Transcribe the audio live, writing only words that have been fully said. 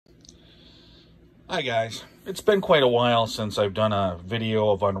Hi guys, it's been quite a while since I've done a video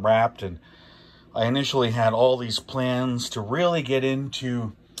of Unwrapped, and I initially had all these plans to really get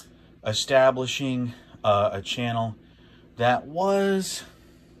into establishing a channel that was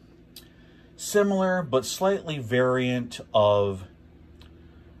similar but slightly variant of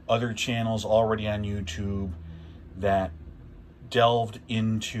other channels already on YouTube that delved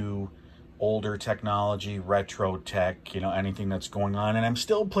into older technology, retro tech, anything that's going on. And I'm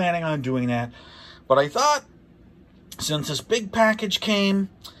still planning on doing that. But I thought, since this big package came,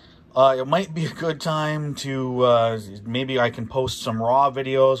 it might be a good time to, maybe I can post some raw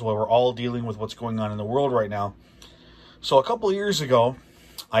videos while we're all dealing with what's going on in the world right now. So a couple of years ago,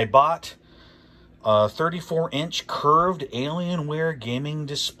 I bought a 34-inch curved Alienware gaming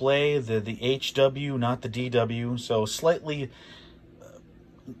display, the HW, not the DW, so slightly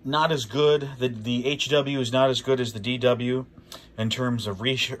not as good. The HW is not as good as the DW in terms of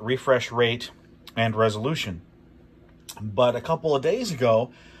refresh rate and resolution. But a couple of days ago,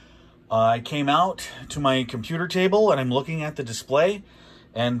 I came out to my computer table and I'm looking at the display,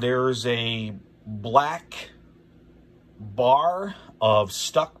 and there's a black bar of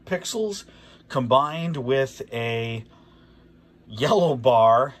stuck pixels combined with a yellow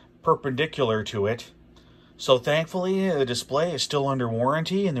bar perpendicular to it. So thankfully, the display is still under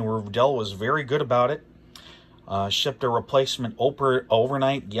warranty, and Dell was very good about it. Shipped a replacement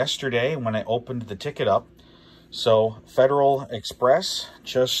overnight yesterday when I opened the ticket up. So Federal Express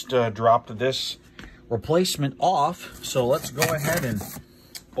just dropped this replacement off. So let's go ahead and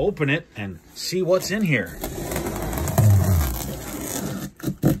open it and see what's in here.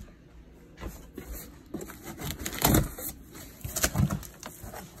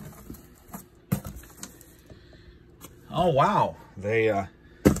 Oh wow, they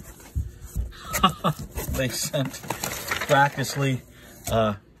they sent practically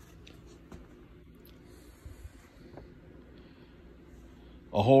a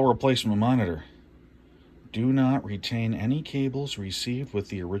whole replacement monitor. Do not retain any cables received with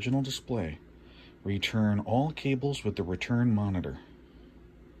the original display. Return all cables with the return monitor.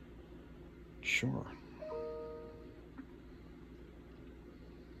 Sure.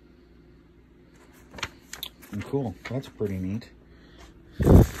 Cool, that's pretty neat.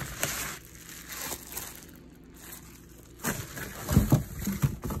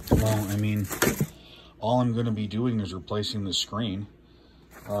 Well, I mean, all I'm going to be doing is replacing the screen.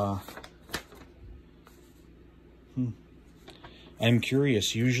 I'm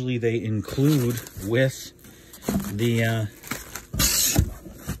curious. Usually they include with the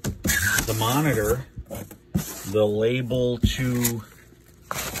monitor the label to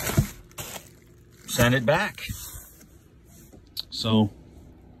send it back. So,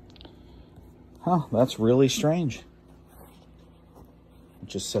 that's really strange.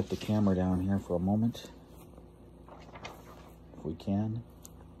 Just set the camera down here for a moment, if we can.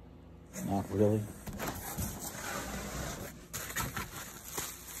 Not really.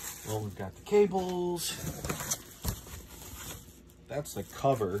 Well, we've got the cables. That's the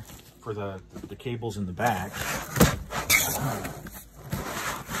cover for the cables in the back.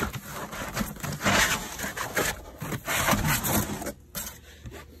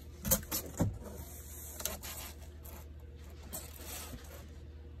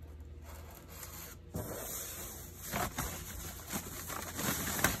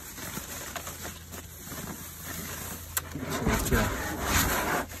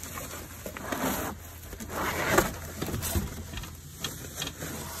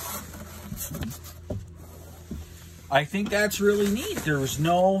 I think that's really neat. There's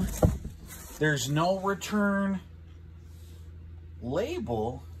no return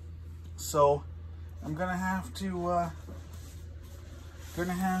label, so I'm gonna have to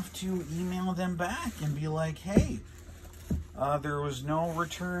email them back and be like, hey, there was no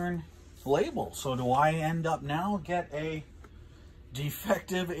return label. So do I end up now get a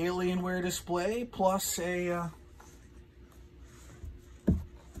defective Alienware display plus a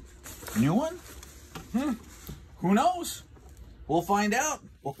new one? Who knows? We'll find out.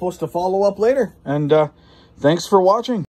 We'll post a follow-up later. And thanks for watching.